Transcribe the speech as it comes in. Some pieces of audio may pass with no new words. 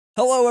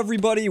Hello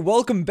everybody,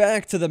 welcome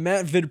back to the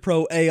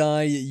MattVidPro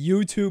AI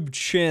YouTube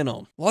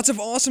channel. Lots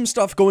of awesome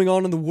stuff going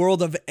on in the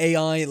world of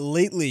AI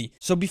lately.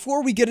 So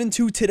before we get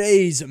into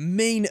today's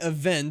main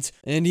event,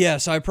 and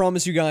yes, I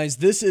promise you guys,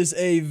 this is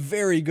a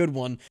very good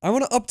one, I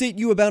want to update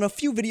you about a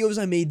few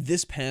videos I made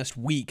this past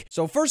week.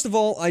 So first of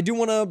all, I do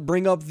want to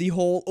bring up the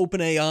whole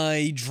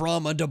OpenAI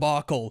drama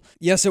debacle.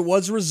 Yes, it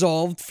was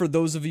resolved. For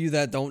those of you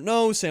that don't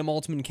know, Sam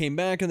Altman came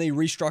back and they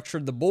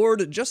restructured the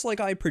board, just like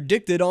I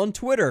predicted on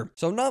Twitter.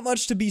 So not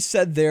much to be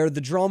said there,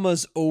 the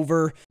drama's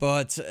over,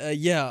 but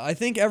yeah, I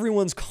think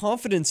everyone's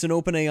confidence in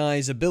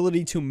OpenAI's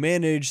ability to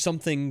manage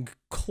something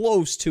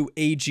close to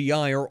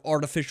AGI, or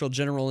Artificial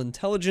General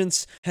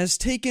Intelligence, has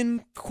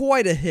taken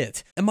quite a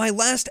hit. In my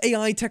last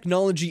AI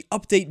technology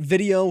update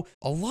video,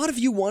 a lot of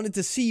you wanted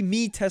to see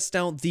me test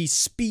out the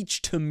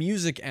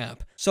speech-to-music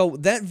app. So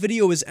that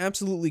video is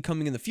absolutely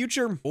coming in the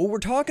future. What we're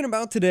talking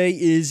about today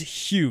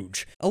is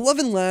huge.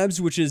 11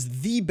 Labs, which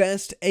is the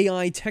best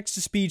AI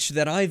text-to-speech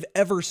that I've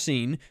ever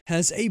seen,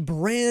 has a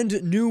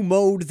brand new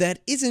mode that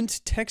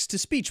isn't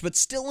text-to-speech, but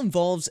still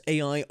involves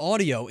AI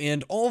audio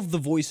and all of the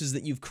voices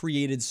that you've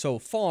created so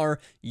far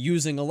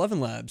using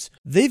 11 Labs.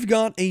 They've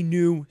got a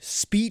new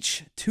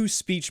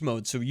speech-to-speech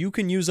mode, so you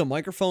can use a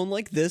microphone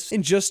like this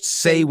and just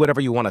say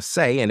whatever you want to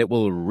say, and it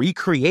will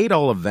recreate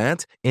all of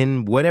that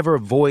in whatever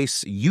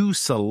voice you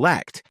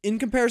select. In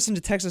comparison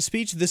to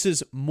text-to-speech, this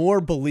is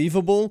more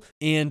believable,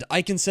 and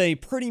I can say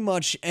pretty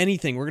much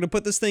anything. We're going to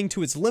put this thing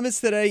to its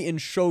limits today and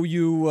show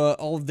you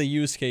all of the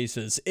use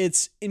cases.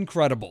 It's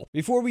incredible.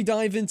 Before we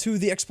dive into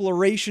the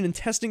exploration and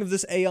testing of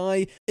this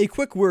AI, a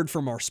quick word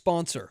from our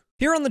sponsor.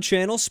 Here on the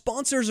channel,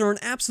 sponsors are an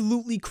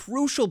absolutely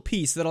crucial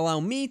piece that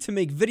allow me to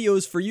make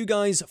videos for you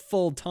guys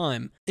full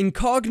time.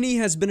 𝘽𝙀𝙎𝙏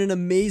has been an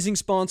amazing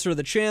sponsor of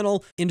the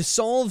channel and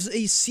solves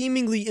a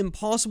seemingly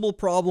impossible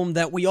problem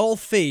that we all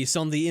face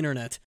on the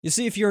internet. You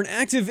see, if you're an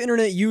active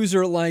internet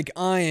user like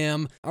I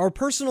am, our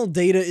personal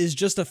data is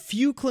just a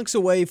few clicks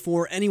away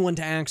for anyone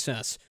to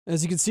access.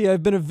 As you can see,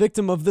 I've been a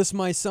victim of this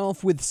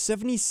myself with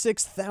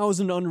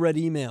 76,000 unread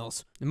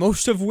emails,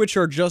 most of which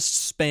are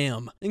just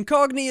spam.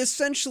 𝘽𝙀𝙎𝙏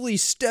essentially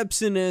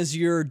steps in as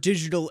your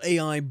digital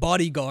AI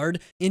bodyguard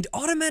and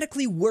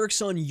automatically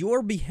works on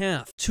your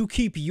behalf to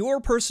keep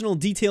your personal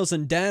details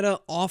and data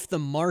off the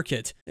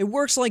market. It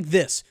works like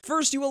this.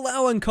 First, you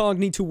allow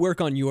𝘽𝙀𝙎𝙏 to work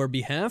on your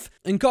behalf.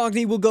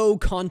 𝘽𝙀𝙎𝙏 will go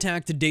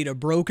contact data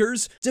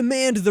brokers,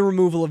 demand the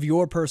removal of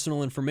your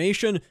personal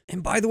information,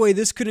 and by the way,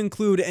 this could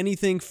include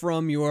anything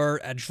from your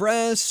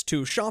address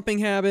to shopping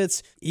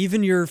habits,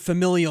 even your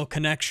familial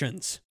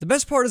connections. The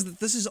best part is that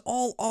this is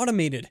all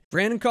automated.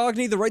 Grant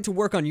𝘽𝙀𝙎𝙏 the right to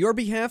work on your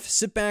behalf,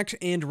 sit back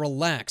and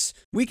relax.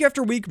 Week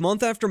after week,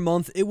 month after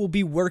month, it will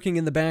be working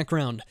in the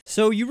background.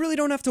 So you really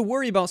don't have to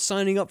worry about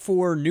signing up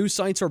for new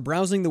sites or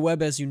browsing the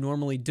web as you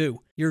normally do.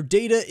 Your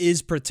data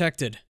is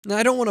protected. Now,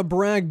 I don't want to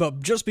brag,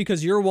 but just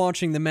because you're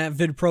watching the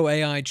MattVidPro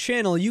AI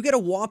channel, you get a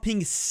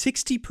whopping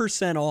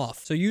 60%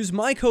 off. So use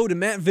my code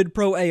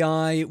MattVidPro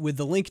AI with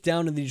the link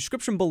down in the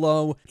description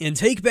below and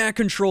take back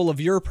control of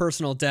your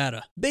personal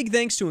data. Big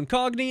thanks to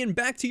𝘽𝙀𝙎𝙏, and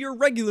back to your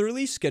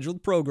regularly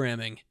scheduled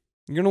programming.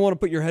 You're going to want to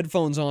put your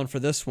headphones on for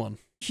this one.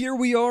 Here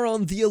we are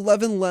on the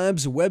 11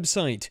 Labs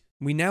website.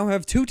 We now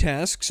have two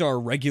tasks, our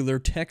regular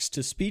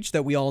text-to-speech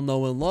that we all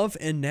know and love,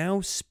 and now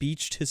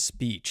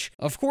speech-to-speech.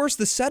 Of course,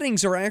 the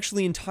settings are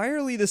actually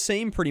entirely the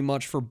same pretty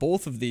much for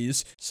both of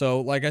these, so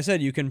like I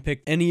said, you can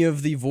pick any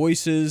of the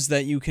voices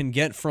that you can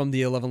get from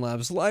the 11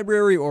 Labs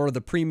library or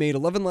the pre-made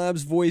 11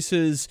 Labs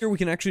voices. Here we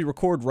can actually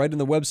record right in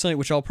the website,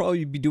 which I'll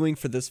probably be doing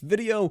for this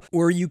video,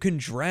 or you can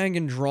drag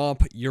and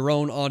drop your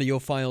own audio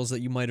files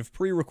that you might have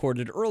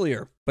pre-recorded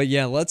earlier. But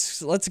yeah,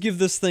 let's give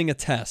this thing a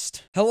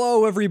test.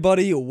 Hello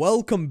everybody,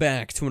 welcome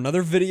back to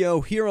another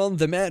video here on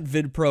the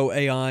MattVidPro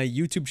AI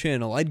YouTube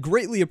channel. I'd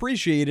greatly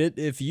appreciate it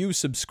if you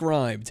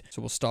subscribed.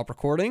 So we'll stop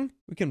recording.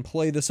 We can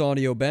play this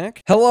audio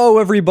back. Hello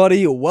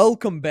everybody,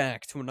 welcome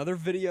back to another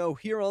video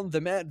here on the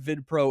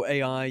MattVidPro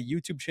AI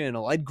YouTube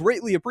channel. I'd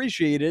greatly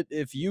appreciate it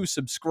if you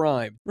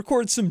subscribed.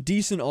 Record some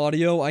decent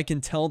audio. I can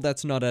tell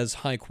that's not as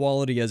high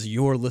quality as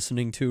you're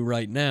listening to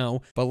right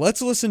now, but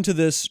let's listen to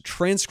this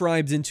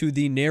transcribed into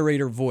the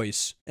narrator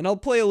voice. And I'll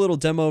play a little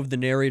demo of the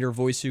narrator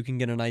voice so you can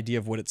get an idea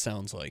of what it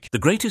sounds like. The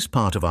greatest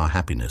part of our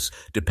happiness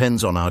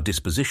depends on our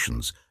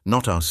dispositions,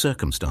 not our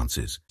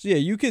circumstances. So yeah,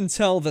 you can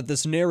tell that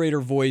this narrator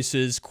voice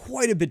is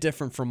quite a bit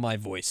different from my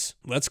voice.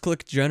 Let's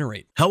click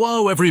generate.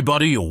 Hello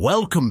everybody,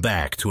 welcome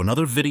back to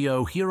another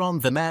video here on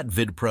the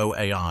MattVidPro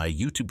AI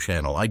YouTube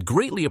channel. I'd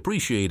greatly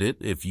appreciate it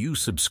if you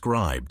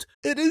subscribed.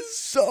 It is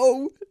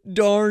so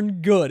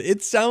darn good.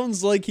 It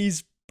sounds like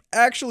he's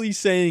actually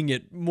saying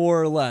it,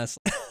 more or less.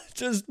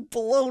 Just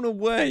blown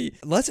away.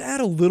 Let's add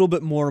a little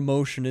bit more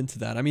emotion into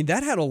that. I mean,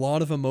 that had a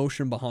lot of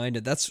emotion behind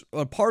it. That's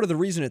a part of the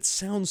reason it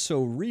sounds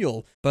so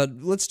real.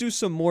 But let's do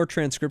some more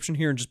transcription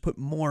here and just put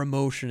more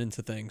emotion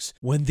into things.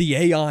 When the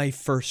AI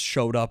first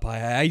showed up,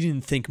 I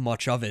didn't think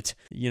much of it.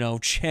 You know,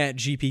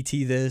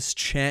 ChatGPT this,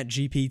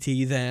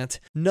 ChatGPT that.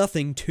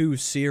 Nothing too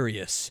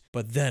serious.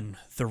 But then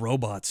the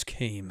robots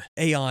came.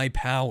 AI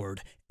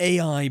powered.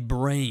 AI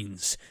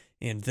brains.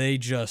 and they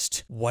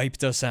just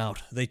wiped us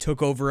out. They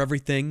took over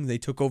everything. They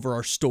took over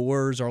our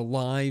stores, our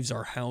lives,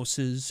 our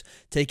houses,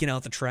 taking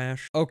out the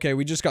trash. Okay,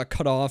 we just got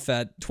cut off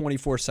at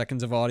 24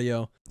 seconds of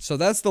audio. So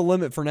that's the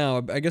limit for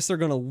now. I guess they're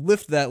going to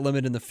lift that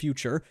limit in the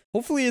future.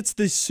 Hopefully it's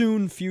the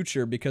soon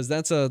future, because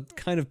that's a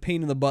kind of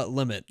pain in the butt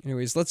limit.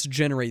 Anyways, let's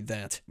generate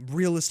that.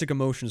 Realistic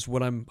emotion is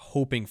what I'm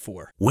hoping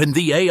for. When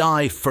the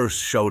AI first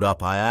showed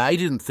up, I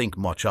didn't think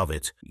much of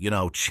it. You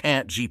know,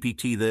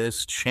 ChatGPT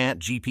this,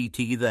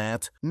 ChatGPT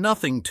that.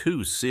 Nothing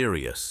too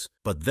serious.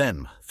 But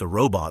then the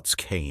robots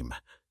came.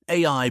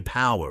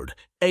 AI-powered,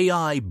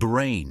 AI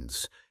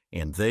brains.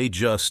 And they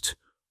just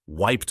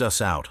wiped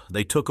us out.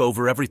 They took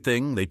over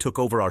everything. They took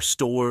over our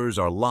stores,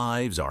 our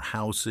lives, our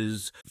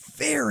houses.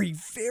 Very,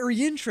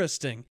 very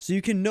interesting. So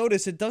you can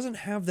notice it doesn't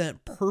have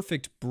that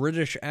perfect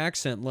British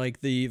accent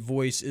like the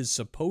voice is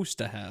supposed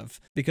to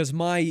have, because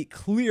my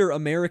clear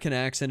American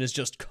accent is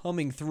just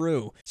coming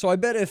through. So I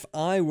bet if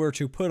I were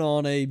to put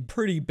on a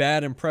pretty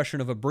bad impression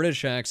of a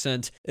British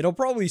accent, it'll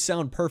probably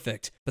sound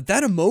perfect. But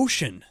that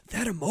emotion,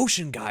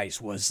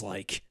 guys, was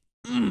like...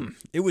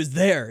 it was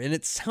there, and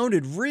it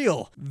sounded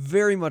real.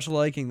 Very much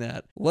liking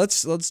that.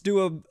 Let's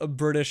do a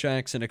British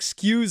accent.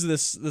 Excuse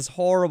this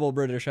horrible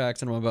British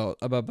accent I'm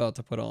about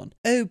to put on.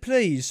 Oh,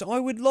 please, I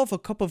would love a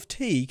cup of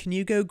tea. Can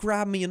you go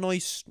grab me a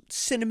nice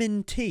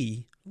cinnamon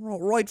tea?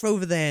 Right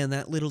over there in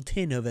that little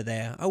tin over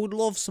there. I would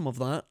love some of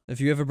that. If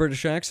you have a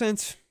British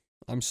accent,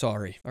 I'm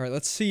sorry. All right,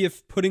 let's see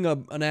if putting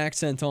an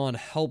accent on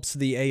helps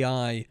the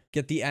AI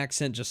get the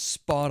accent just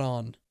spot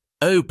on.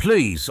 Oh,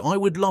 please, I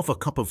would love a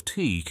cup of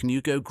tea. Can you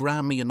go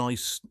grab me a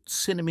nice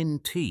cinnamon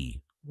tea?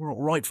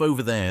 Right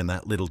over there in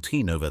that little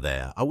tin over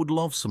there. I would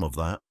love some of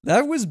that.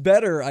 That was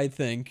better, I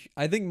think.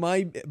 I think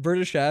my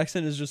British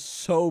accent is just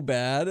so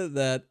bad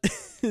that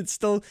it's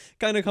still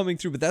kind of coming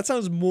through, but that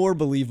sounds more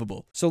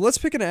believable. So let's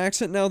pick an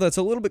accent now that's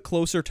a little bit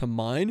closer to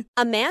mine.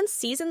 A man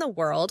sees in the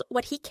world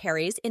what he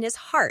carries in his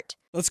heart.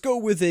 Let's go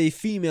with a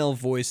female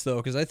voice, though,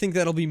 because I think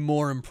that'll be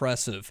more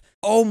impressive.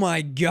 Oh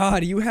my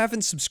god, you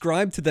haven't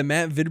subscribed to the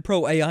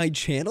MattVidPro AI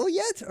channel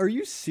yet? Are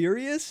you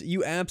serious?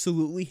 You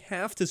absolutely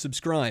have to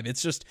subscribe.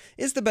 It's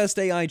the best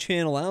AI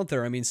channel out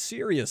there. I mean,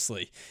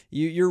 seriously.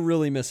 You're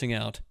really missing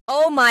out.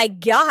 Oh my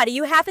god,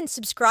 you haven't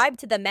subscribed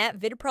to the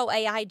MattVidPro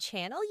AI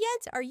channel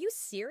yet? Are you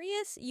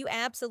serious? You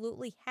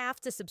absolutely have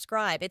to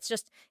subscribe. It's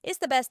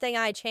the best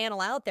AI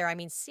channel out there. I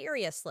mean,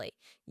 seriously.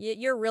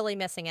 You're really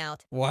missing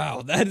out.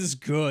 Wow, that is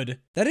good.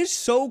 That is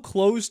so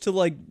close to,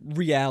 like,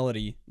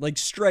 reality. Like,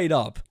 straight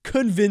up.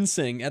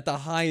 Convincing at the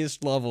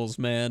highest levels,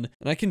 man.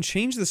 And I can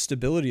change the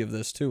stability of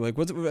this, too. Like,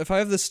 if I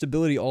have the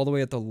stability all the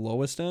way at the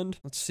lowest end?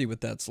 Let's see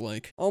what that's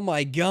like. Oh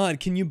my god,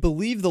 can you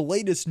believe the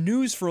latest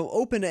news from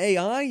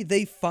OpenAI?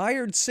 They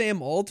fired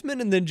Sam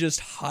Altman and then just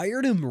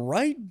hired him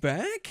right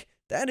back?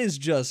 That is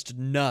just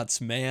nuts,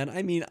 man.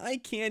 I mean, I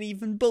can't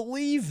even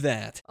believe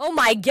that. Oh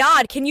my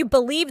god, can you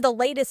believe the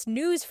latest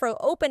news from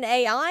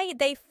OpenAI?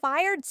 They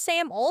fired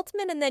Sam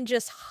Altman and then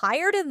just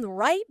hired him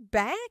right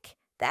back?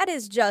 That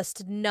is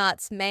just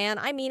nuts, man.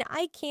 I mean,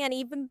 I can't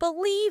even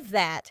believe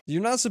that.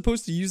 You're not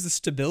supposed to use the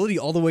stability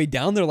all the way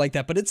down there like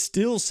that, but it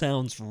still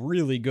sounds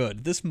really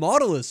good. This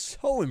model is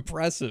so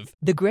impressive.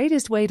 The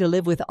greatest way to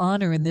live with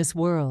honor in this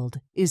world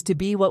is to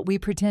be what we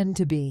pretend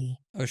to be.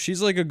 Oh,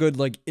 she's like a good,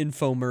 like,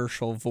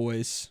 infomercial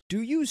voice.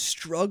 Do you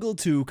struggle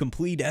to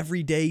complete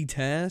everyday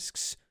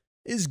tasks?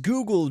 Is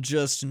Google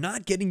just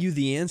not getting you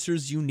the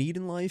answers you need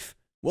in life?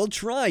 Well,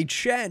 try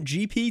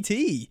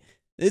ChatGPT.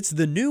 It's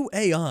the new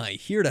AI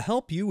here to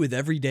help you with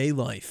everyday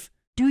life.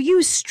 Do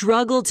you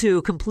struggle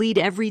to complete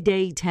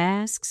everyday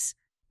tasks?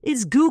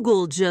 Is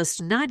Google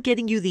just not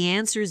getting you the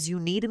answers you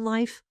need in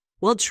life?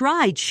 Well,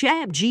 try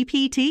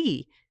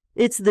ChatGPT.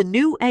 It's the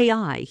new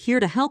AI here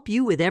to help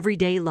you with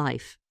everyday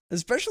life.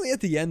 Especially at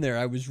the end there,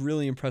 I was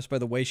really impressed by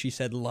the way she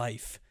said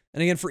life.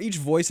 And again, for each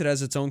voice, it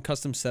has its own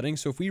custom settings.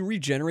 So if we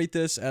regenerate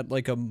this at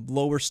like a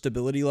lower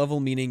stability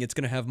level, meaning it's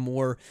going to have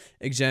more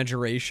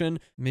exaggeration,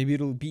 maybe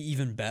it'll be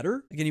even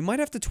better. Again, you might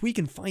have to tweak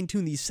and fine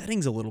tune these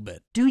settings a little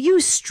bit. Do you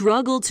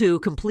struggle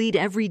to complete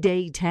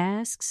everyday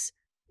tasks?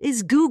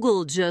 Is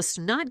Google just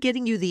not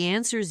getting you the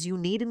answers you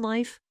need in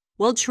life?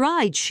 Well,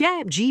 try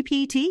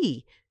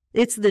ChatGPT.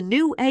 It's the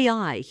new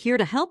AI here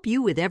to help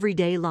you with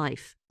everyday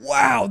life.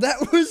 Wow,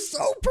 that was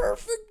so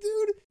perfect,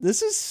 dude.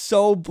 This is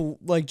so,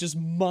 like, just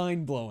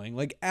mind-blowing.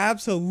 Like,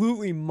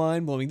 absolutely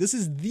mind-blowing. This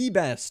is the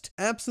best,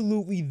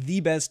 absolutely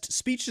the best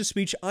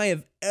speech-to-speech I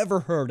have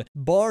ever heard,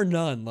 bar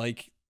none.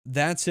 Like,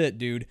 that's it,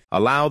 dude.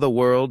 Allow the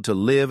world to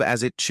live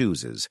as it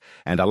chooses,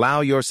 and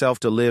allow yourself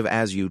to live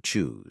as you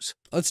choose.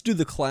 Let's do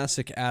the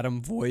classic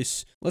Adam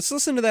voice. Let's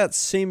listen to that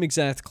same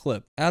exact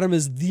clip. Adam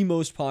is the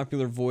most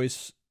popular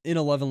voice in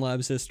 11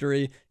 Labs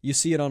history. You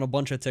see it on a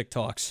bunch of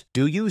TikToks.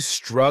 Do you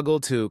struggle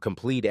to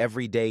complete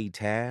everyday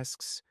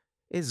tasks?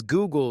 Is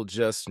Google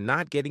just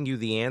not getting you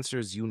the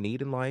answers you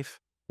need in life?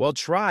 Well,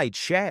 try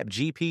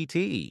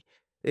ChatGPT.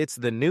 It's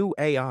the new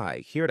AI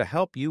here to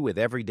help you with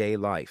everyday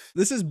life.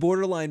 This is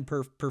borderline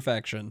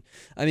perfection.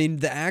 I mean,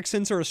 the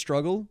accents are a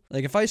struggle.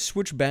 Like, if I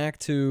switch back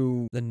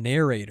to the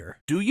narrator.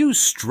 Do you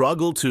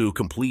struggle to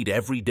complete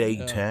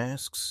everyday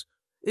tasks?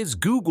 Is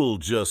Google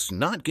just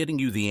not getting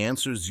you the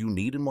answers you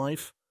need in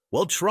life?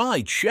 Well,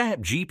 try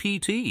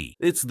ChatGPT.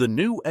 It's the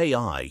new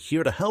AI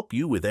here to help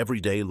you with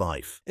everyday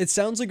life. It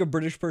sounds like a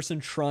British person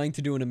trying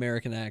to do an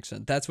American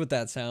accent. That's what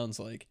that sounds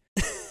like.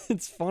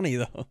 It's funny,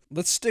 though.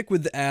 Let's stick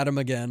with Adam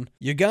again.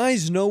 You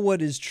guys know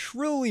what is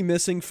truly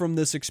missing from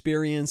this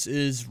experience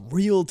is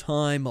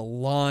real-time,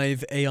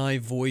 live AI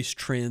voice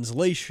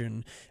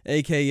translation,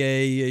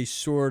 aka a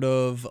sort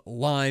of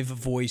live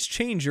voice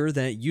changer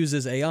that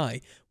uses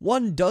AI.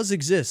 One does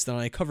exist, and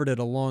I covered it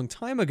a long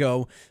time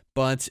ago,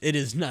 but it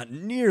is not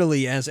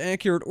nearly as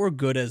accurate or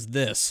good as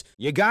this.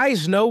 You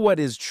guys know what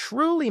is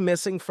truly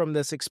missing from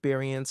this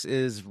experience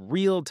is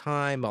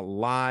real-time,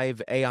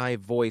 live AI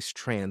voice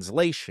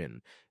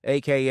translation,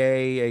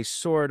 aka a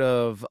sort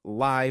of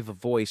live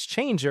voice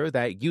changer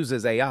that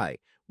uses AI.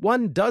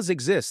 One does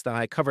exist,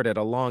 I covered it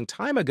a long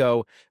time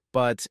ago,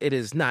 but it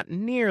is not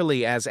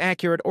nearly as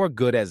accurate or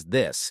good as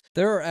this.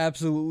 There are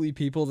absolutely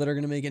people that are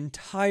going to make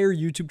entire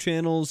YouTube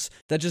channels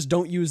that just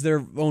don't use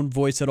their own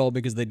voice at all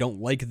because they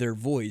don't like their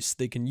voice.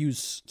 They can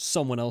use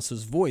someone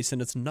else's voice,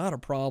 and it's not a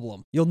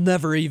problem. You'll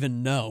never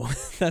even know.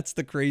 That's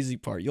the crazy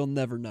part. You'll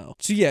never know.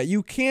 So yeah,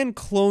 you can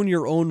clone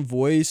your own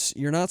voice.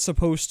 You're not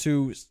supposed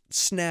to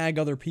snag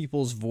other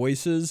people's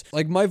voices.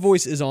 Like, my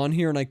voice is on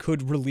here and I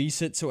could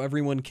release it so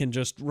everyone can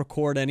just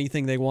record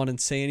anything they want and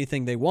say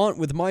anything they want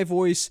with my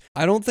voice.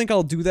 I don't think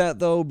I'll do that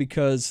though,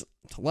 because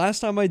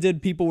last time I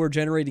did, people were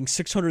generating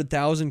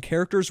 600,000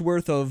 characters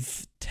worth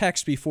of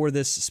text before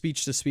this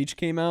speech-to-speech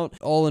came out,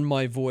 all in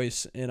my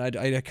voice, and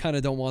I kind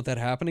of don't want that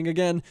happening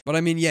again. But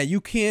I mean, yeah,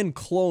 you can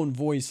clone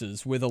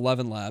voices with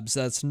 11 Labs.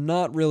 That's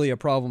not really a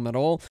problem at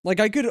all. Like,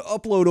 I could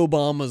upload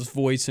Obama's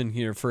voice in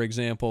here, for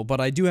example, but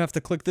I do have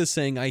to click this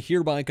saying, I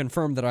hereby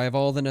confirm that I have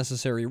all the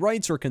necessary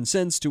rights or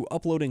consents to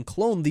upload and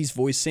clone these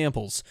voice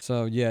samples.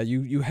 So yeah,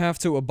 you have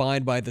to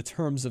abide by the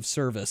terms of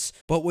service.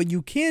 But what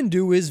you can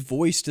do is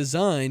voice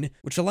design,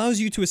 which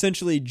allows you to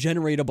essentially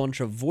generate a bunch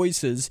of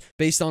voices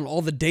based on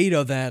all the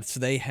data that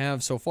they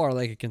have so far.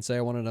 Like, it can say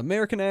I want an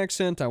American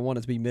accent, I want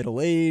it to be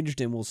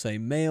middle-aged, and we'll say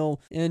male,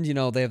 and you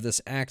know, they have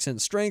this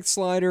accent strength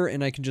slider,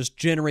 and I can just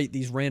generate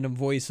these random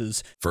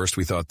voices. First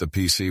we thought the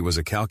PC was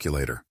a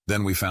calculator,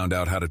 then we found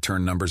out how to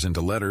turn numbers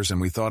into letters,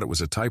 and we thought it was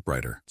a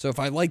typewriter. So if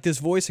I like this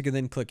voice, I can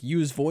then click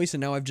use voice,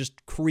 and now I've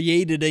just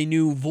created a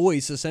new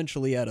voice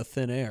essentially out of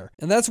thin air.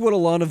 And that's what a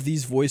lot of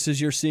these voices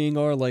you're seeing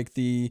are, like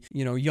the,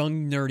 you know,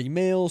 young nerdy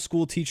male,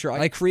 school teacher.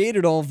 I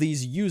created all of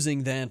these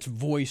using that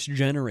voice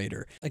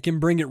generator. I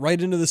can bring it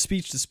right into the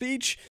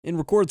speech-to-speech and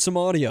record some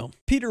audio.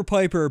 Peter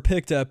Piper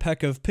picked a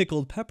peck of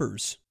pickled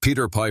peppers.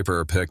 Peter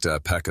Piper picked a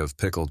peck of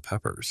pickled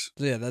peppers.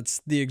 So yeah,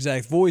 that's the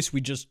exact voice we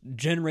just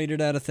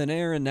generated out of thin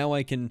air, and now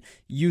I can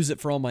use it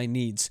for all my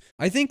needs.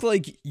 I think,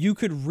 like, you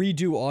could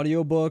redo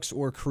audiobooks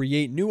or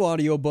create new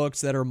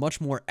audiobooks that are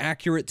much more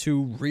accurate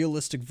to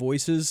realistic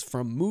voices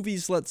from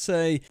movies, let's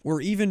say,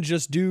 or even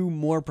just do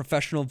more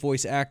professional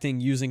voice acting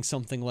using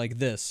something like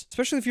this.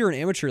 Especially if you're an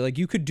amateur, like,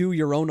 you could do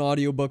your own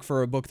audiobook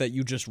for a book that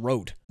you just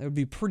wrote. That would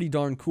be pretty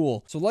darn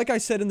cool. So like I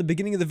said in the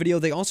beginning of the video,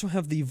 they also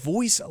have the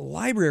voice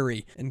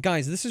library. And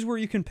guys, this is where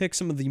you can pick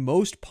some of the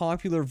most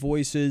popular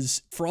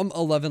voices from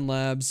 11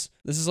 Labs.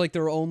 This is like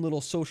their own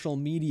little social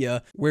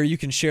media where you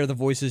can share the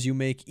voices you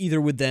make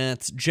either with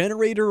that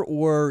generator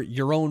or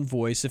your own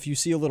voice. If you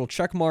see a little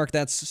check mark,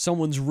 that's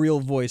someone's real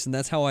voice, and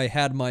that's how I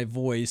had my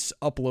voice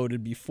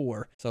uploaded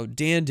before. So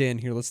Dan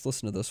here, let's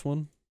listen to this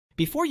one.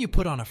 Before you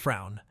put on a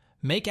frown,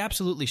 make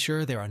absolutely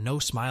sure there are no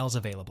smiles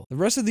available. The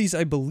rest of these,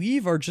 I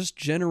believe, are just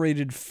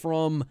generated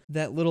from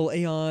that little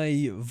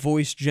AI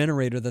voice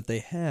generator that they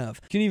have.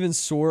 You can even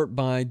sort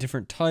by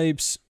different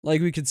types.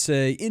 Like, we could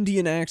say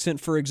Indian accent,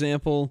 for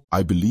example.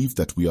 I believe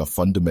that we are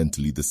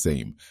fundamentally the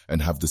same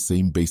and have the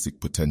same basic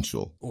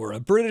potential. Or a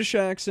British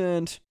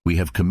accent. We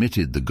have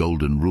committed the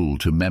golden rule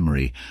to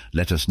memory.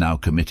 Let us now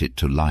commit it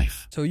to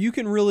life. So you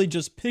can really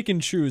just pick and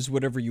choose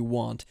whatever you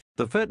want.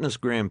 The Fitness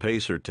Gram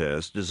Pacer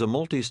test is a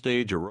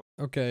multi-stage...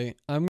 Okay,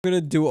 I'm going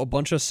to do a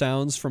bunch of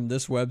sounds from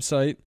this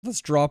website.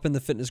 Let's drop in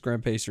the Fitness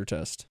Gram Pacer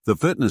test. The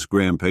Fitness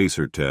Gram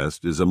Pacer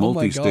test is a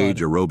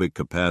multi-stage aerobic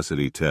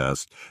capacity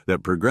test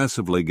that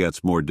progressively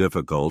gets more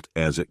difficult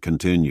as it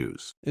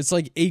continues. It's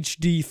like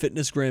HD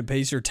Fitness Gram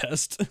Pacer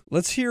test.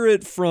 Let's hear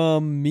it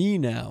from me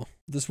now.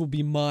 This will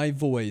be my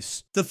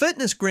voice. The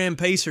Fitness Gram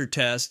Pacer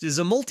test is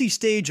a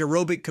multi-stage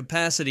aerobic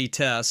capacity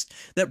test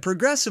that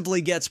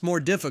progressively gets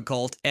more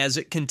difficult as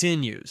it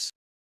continues.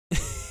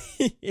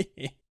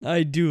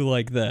 I do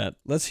like that.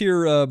 Let's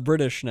hear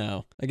British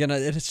now. Again,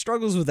 it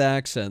struggles with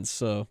accents,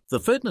 so... The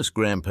Fitness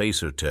Gram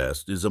Pacer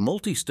test is a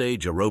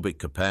multi-stage aerobic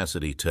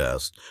capacity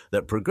test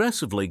that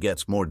progressively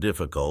gets more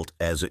difficult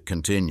as it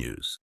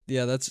continues.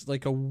 Yeah, that's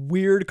like a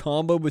weird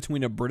combo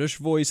between a British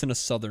voice and a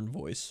Southern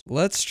voice.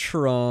 Let's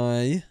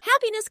try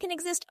Happiness can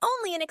exist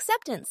only in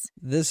acceptance.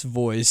 this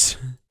voice.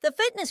 The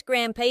Fitness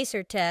Gram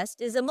Pacer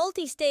test is a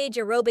multi-stage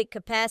aerobic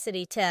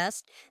capacity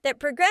test that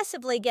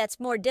progressively gets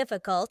more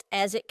difficult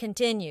as it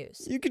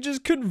continues. You could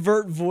just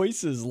convert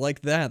voices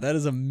like that. That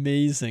is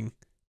amazing.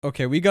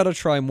 Okay, we gotta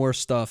try more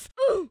stuff.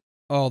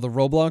 Oh, the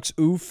Roblox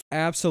oof.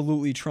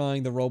 Absolutely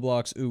trying the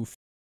Roblox oof.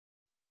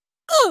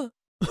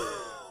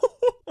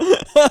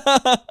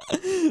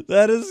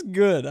 That is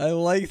good. I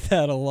like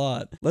that a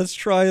lot. Let's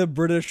try a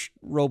British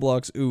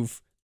Roblox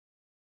oof.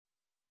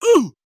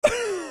 Ooh!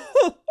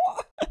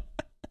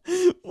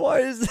 Why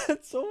is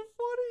that so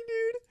funny,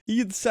 dude?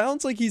 He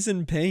sounds like he's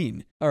in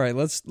pain. All right,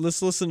 let's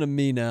listen to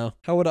me now.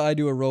 How would I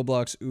do a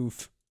Roblox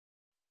oof?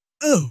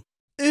 Ooh.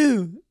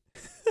 Ooh.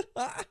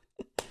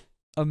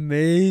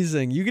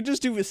 Amazing. You could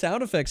just do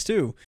sound effects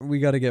too. We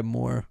got to get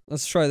more.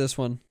 Let's try this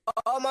one.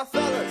 All my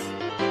fellas.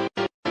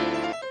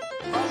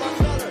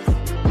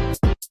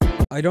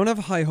 I don't have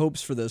high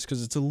hopes for this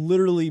because it's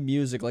literally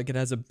music. Like, it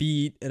has a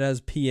beat, it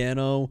has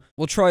piano.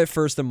 We'll try it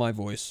first in my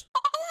voice.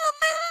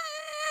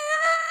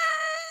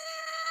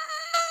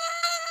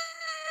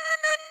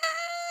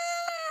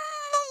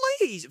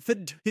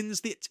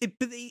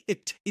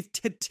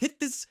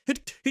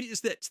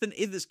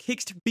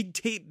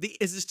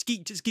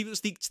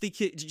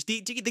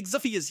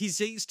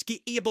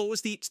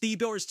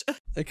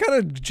 It kind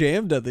of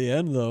jammed at the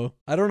end though.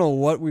 I don't know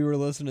what we were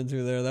listening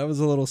to there. That was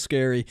a little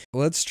scary.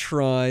 Let's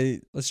try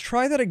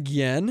that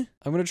again.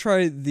 I'm gonna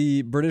try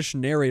the British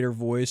narrator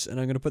voice, and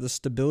I'm gonna put the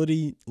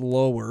stability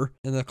lower,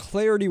 and the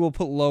clarity we'll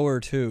put lower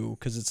too,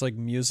 because it's like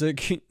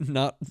music,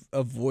 not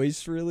a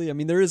voice really. I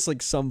mean, there is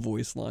like some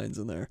voice lines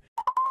in there.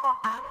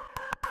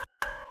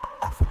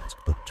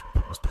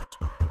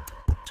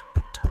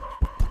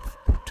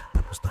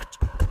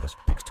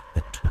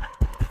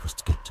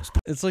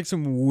 It's like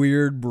some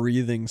weird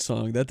breathing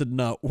song. That did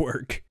not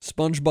work.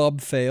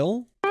 SpongeBob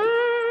fail.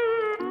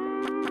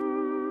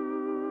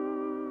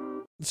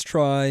 Let's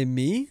try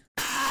me.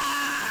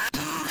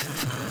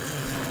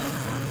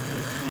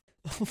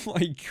 Oh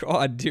my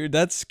god, dude,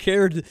 that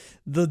scared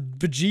the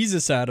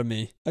bejesus out of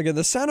me. Again,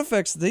 the sound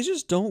effects, they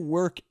just don't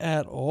work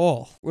at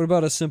all. What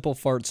about a simple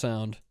fart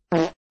sound?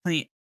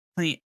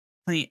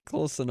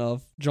 Close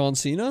enough. John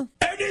Cena?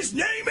 And his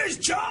name is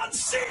John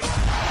Cena!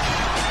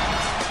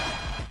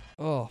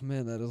 Oh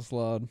man, that is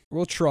loud.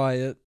 We'll try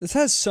it. This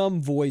has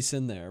some voice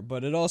in there,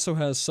 but it also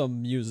has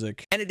some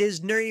music. And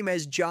his name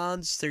is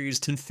John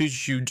Thurston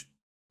Fished.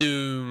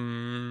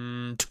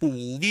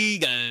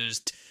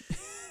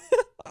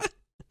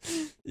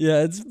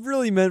 Yeah, it's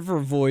really meant for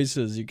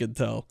voices, you can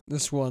tell.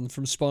 This one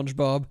from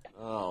SpongeBob.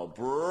 Oh,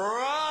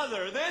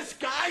 brother, this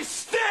guy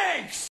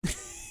stinks!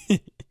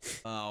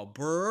 Oh,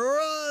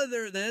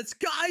 brother, this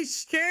guy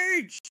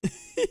stinks!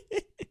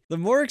 The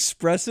more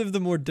expressive,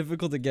 the more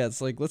difficult it gets.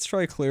 Like, let's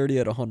try clarity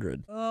at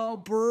 100. Oh,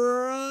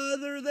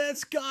 brother,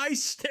 this guy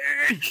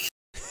stinks!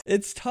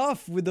 It's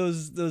tough with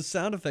those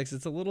sound effects.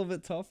 It's a little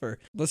bit tougher.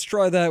 Let's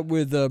try that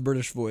with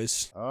British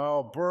voice.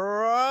 Oh,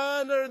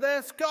 brother,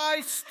 this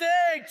guy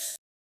stinks!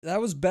 That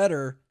was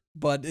better,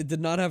 but it did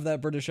not have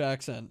that British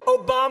accent.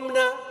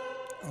 Obama.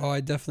 Oh,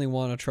 I definitely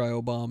want to try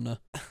Obama.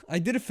 I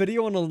did a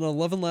video on an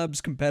 11 Labs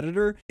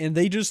competitor, and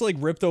they just like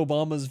ripped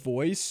Obama's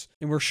voice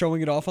and were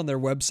showing it off on their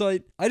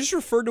website. I just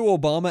referred to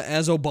Obama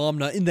as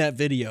Obama in that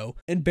video,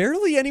 and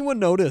barely anyone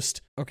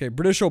noticed. Okay,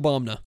 British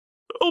Obama.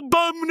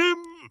 Obama.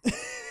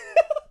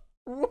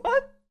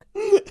 What?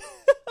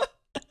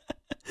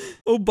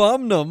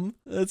 Obamnum.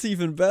 That's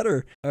even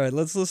better. All right,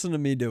 let's listen to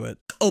me do it.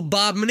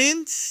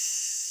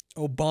 Obamnins.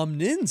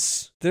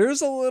 Obamnins.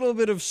 There's a little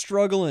bit of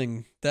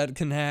struggling that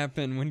can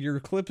happen when your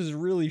clip is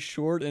really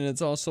short and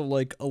it's also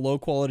like a low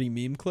quality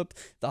meme clip.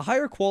 The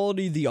higher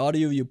quality the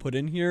audio you put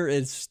in here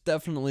is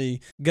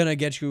definitely gonna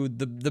get you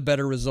the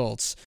better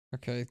results.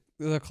 Okay,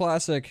 the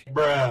classic.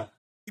 Bruh.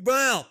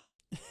 Well.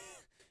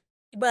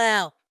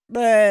 Well.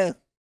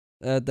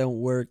 That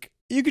don't work.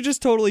 You could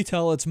just totally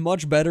tell it's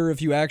much better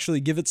if you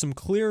actually give it some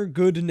clear,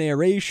 good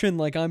narration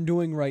like I'm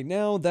doing right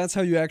now. That's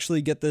how you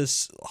actually get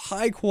this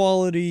high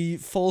quality,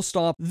 full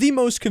stop, the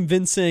most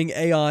convincing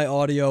AI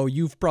audio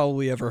you've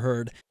probably ever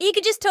heard. You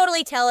could just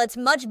totally tell it's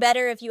much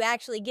better if you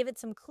actually give it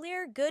some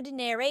clear, good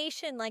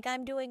narration like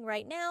I'm doing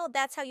right now.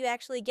 That's how you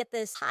actually get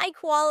this high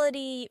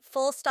quality,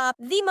 full stop,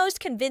 the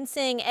most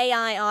convincing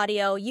AI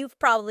audio you've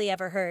probably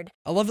ever heard.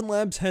 11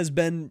 Labs has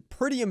been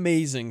pretty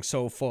amazing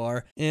so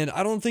far, and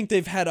I don't think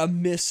they've had a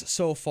miss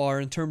so far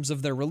in terms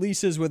of their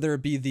releases, whether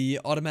it be the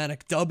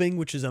automatic dubbing,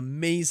 which is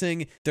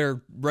amazing,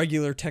 their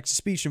regular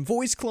text-to-speech and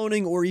voice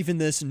cloning, or even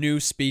this new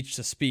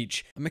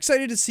speech-to-speech. I'm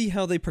excited to see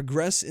how they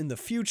progress in the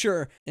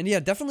future, and yeah,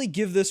 definitely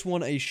give this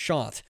one a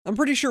shot. I'm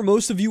pretty sure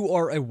most of you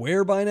are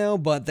aware by now,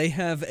 but they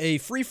have a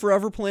free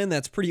forever plan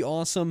that's pretty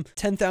awesome,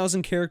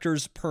 10,000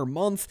 characters per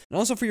month, and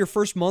also for your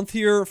first month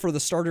here, for the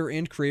starter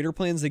and creator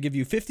plans, they give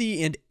you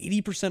 50 and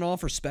 80%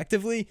 off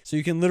respectively, so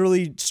you can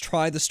literally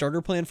try the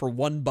starter plan for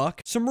 $1.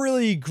 Some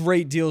really great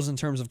great deals in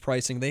terms of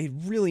pricing. They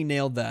really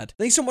nailed that.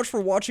 Thanks so much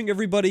for watching,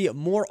 everybody.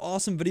 More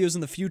awesome videos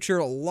in the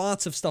future.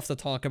 Lots of stuff to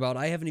talk about.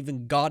 I haven't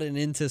even gotten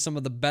into some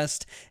of the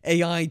best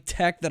AI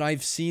tech that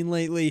I've seen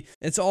lately.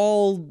 It's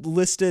all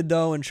listed,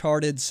 though, and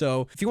charted,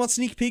 so if you want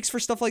sneak peeks for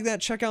stuff like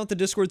that, check out the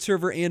Discord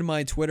server and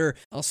my Twitter.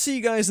 I'll see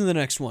you guys in the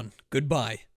next one. Goodbye.